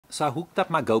So I hooked up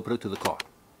my GoPro to the car.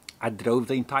 I drove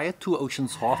the entire Two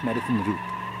Oceans half marathon route.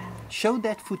 Showed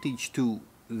that footage to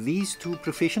these two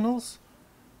professionals,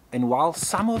 and while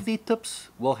some of their tips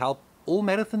will help all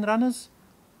marathon runners,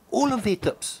 all of their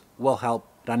tips will help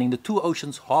running the Two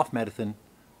Oceans half marathon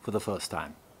for the first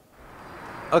time.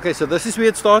 Okay, so this is where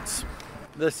it starts.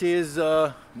 This is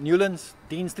Newlands,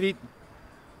 Dean Street.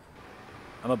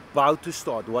 I'm about to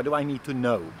start. What do I need to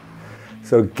know?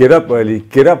 So get up early,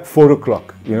 get up 4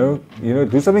 o'clock, you know,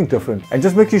 do something different. And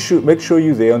just make sure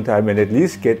you're there on time and at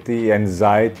least get the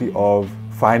anxiety of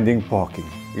finding parking.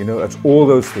 You know, it's all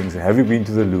those things. Have you been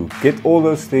to the loo? Get all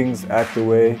those things out the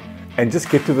way and just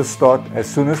get to the start as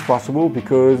soon as possible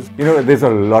because, you know, there's a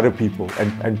lot of people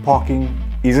and parking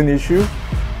is an issue.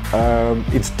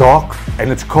 It's dark and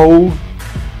it's cold,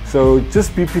 so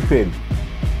just be prepared.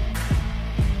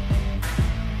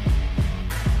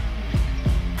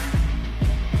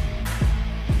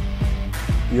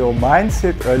 Your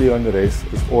mindset early on the race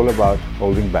is all about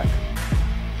holding back.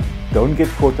 Don't get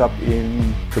caught up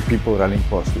in the people running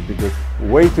past you because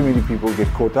way too many people get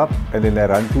caught up and then they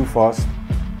run too fast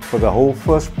for the whole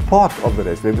first part of the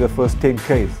race, maybe the first 10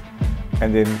 Ks.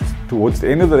 And then towards the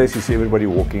end of the race you see everybody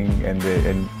walking and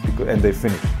they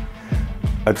finish.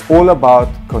 It's all about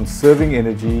conserving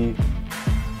energy.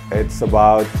 It's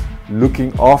about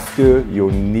looking after your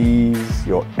knees,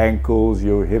 your ankles,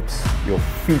 your hips, your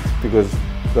feet, because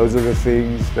those are the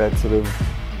things that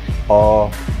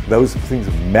those things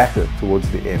matter towards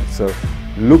the end. So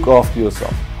look after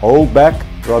yourself. Hold back,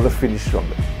 rather finish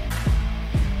stronger.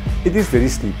 It is very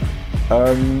steep.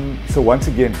 So once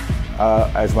again,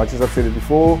 as much as I've said it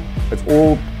before, it's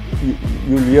all,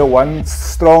 you'll hear one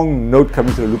strong note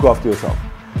coming through, look after yourself.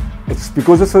 It's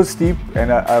because it's so steep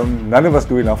and none of us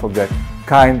do enough of that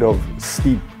kind of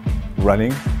steep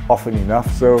running often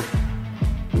enough. So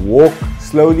walk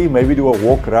slowly, maybe do a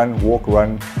walk,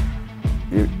 run,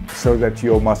 so that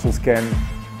your muscles can,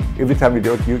 every time you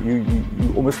do it,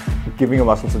 you almost giving your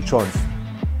muscles a chance,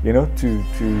 you know, to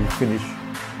finish.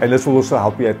 And this will also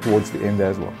help you towards the end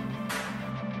as well.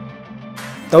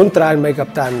 Don't try and make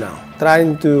up time now.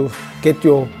 Trying to get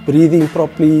your breathing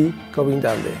properly going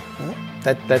down there.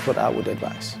 That's what I would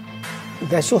advise.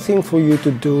 That's your thing for you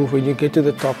to do when you get to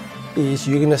the top is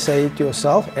you're going to say to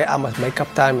yourself, hey, I must make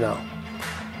up time now.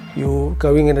 You're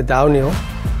going in a downhill,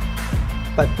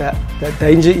 but the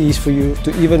danger is for you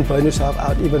to even burn yourself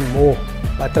out even more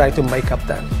by trying to make up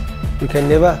time. You can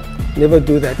never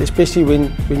do that, especially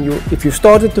if you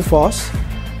started too fast,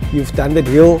 you've done that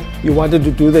hill, you wanted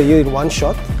to do the hill in one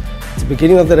shot. It's the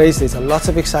beginning of the race, there's lots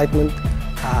of excitement.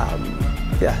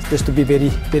 Yeah, just to be very,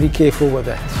 very careful with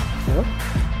that. You know?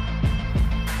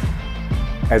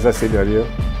 As I said earlier,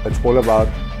 it's all about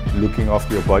looking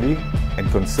after your body and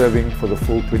conserving for the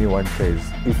full 21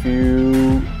 Ks. If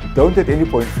you don't at any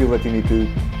point feel that you need to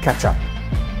catch up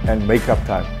and make up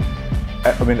time,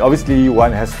 I mean, obviously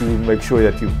one has to make sure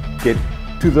that you get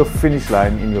to the finish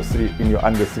line in your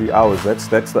under 3 hours.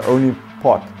 That's the only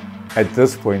part at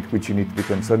this point which you need to be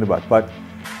concerned about. But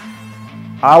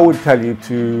I would tell you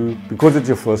to, because it's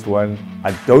your first one,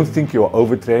 I don't think you're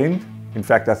overtrained. In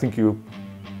fact, I think you're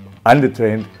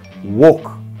undertrained.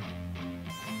 Walk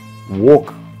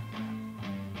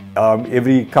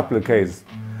every couple of Ks,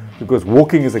 because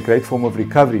walking is a great form of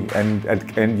recovery, and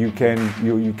you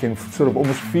can sort of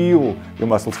almost feel your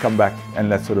muscles come back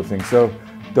and that sort of thing. So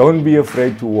don't be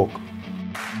afraid to walk.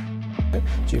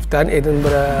 So you've done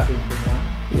Edinburgh.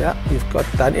 Yeah, you've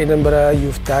done Edinburgh,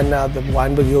 you've done now the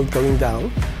Wynberg Hill going down.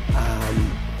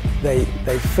 They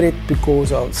fret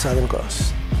because of Southern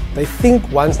Cross. They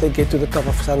think once they get to the top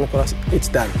of Southern Cross, it's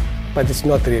done, but it's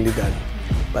not really done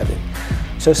by then.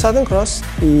 So Southern Cross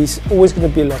is always going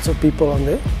to be lots of people on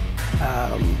there.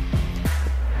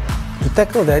 To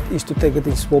tackle that is to take it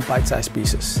in small bite-sized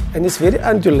pieces. And it's very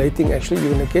undulating actually.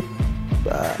 You're going to get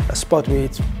a spot where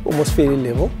it's almost fairly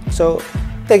level. So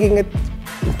taking it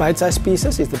in bite-sized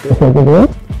pieces is the best way to do it.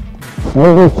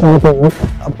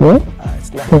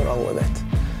 It's nothing wrong with that.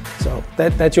 So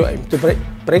that's your aim, to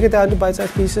break it down to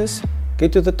bite-sized pieces,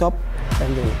 get to the top,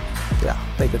 and then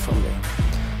take it from there.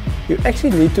 You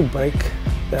actually need to break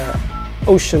the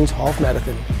Oceans half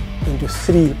marathon into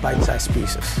 3 bite-sized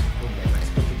pieces.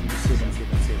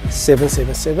 7,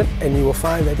 7, 7, and you will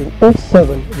find that in each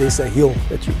 7 there's a hill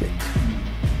that you get.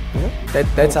 Yeah?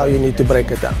 That's how you need to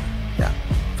break it down. Yeah.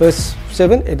 First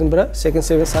 7, Edinburgh. Second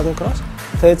 7, Southern Cross.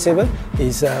 Third 7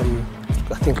 is, I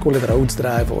think call it Rhodes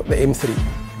Drive or the M3.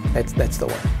 That's the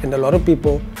one. And a lot of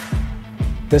people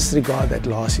disregard that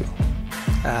last hill.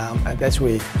 And that's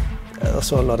where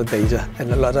also a lot of danger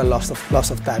and a lot of loss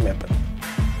of time happen.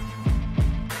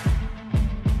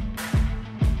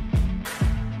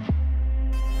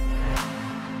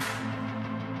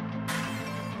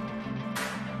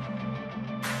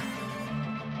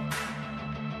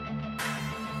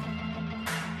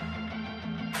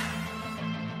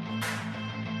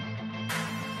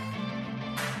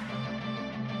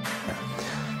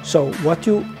 So what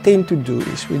you tend to do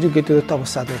is when you get to the top of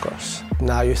Southern Cross,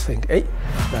 now you think, hey,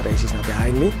 the race is now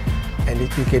behind me, and you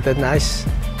get a nice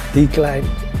decline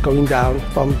going down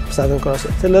from Southern Cross.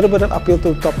 It's a little bit of uphill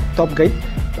to top gate,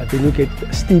 but then you get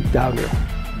steep downhill.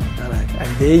 Alright,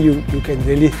 and there you can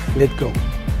really let go.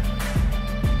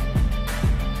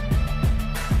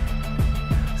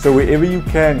 So wherever you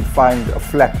can find a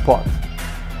flat pot,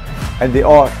 and they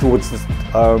are towards this,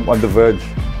 on the verge,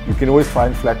 you can always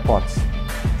find flat pots.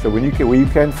 So where you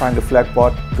can find a flat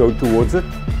pot, go towards it.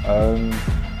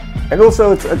 And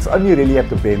also it's only really at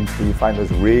the bends where you find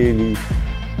those really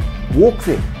walk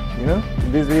there, you know.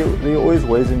 There are always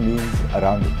ways and means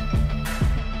around it.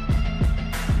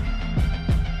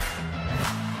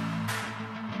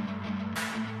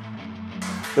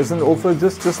 Listen, also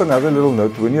just another little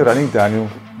note, when you're running downhill,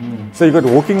 so you got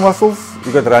walking muscles,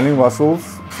 you got running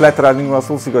muscles, flat running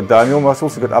muscles, you got downhill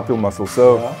muscles, you got uphill muscles.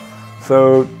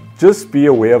 So just be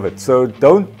aware of it. So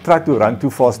don't try to run too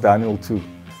fast downhill too,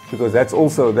 because that's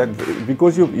also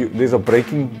because there's a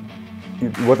braking,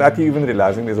 without you even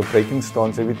realizing, there's a braking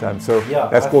stance every time. So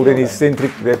that's called an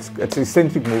eccentric. It's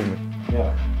eccentric movement,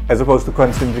 as opposed to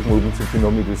concentric movements that you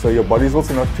normally do. So your body's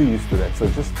also not too used to that. So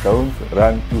just don't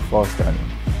run too fast downhill.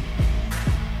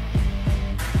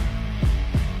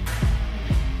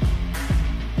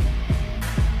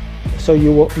 So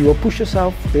you will push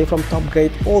yourself there from top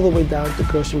gate all the way down to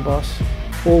Kirstenbosch,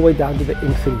 all the way down to the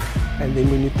M3. And then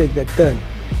when you take that turn,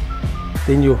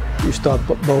 then you start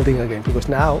building again, because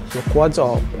now your quads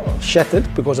are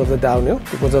shattered because of the downhill,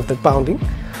 because of the pounding.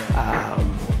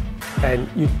 And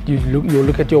you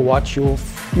look at your watch, you'll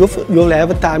have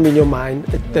a time in your mind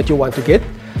that you want to get.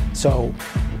 So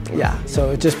yeah,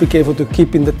 so just be careful to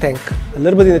keep in the tank, a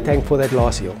little bit in the tank for that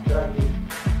last hill.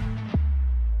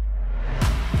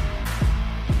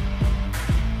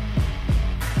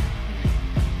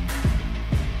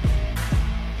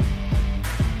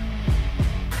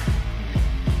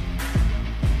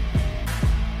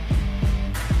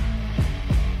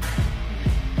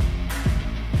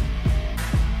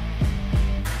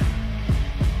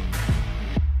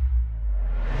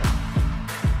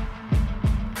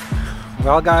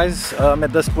 Well guys,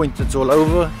 at this point it's all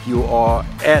over. You are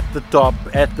at the top,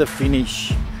 at the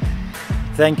finish.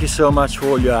 Thank you so much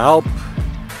for all your help.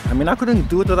 I mean, I couldn't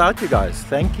do it without you guys.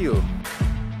 Thank you.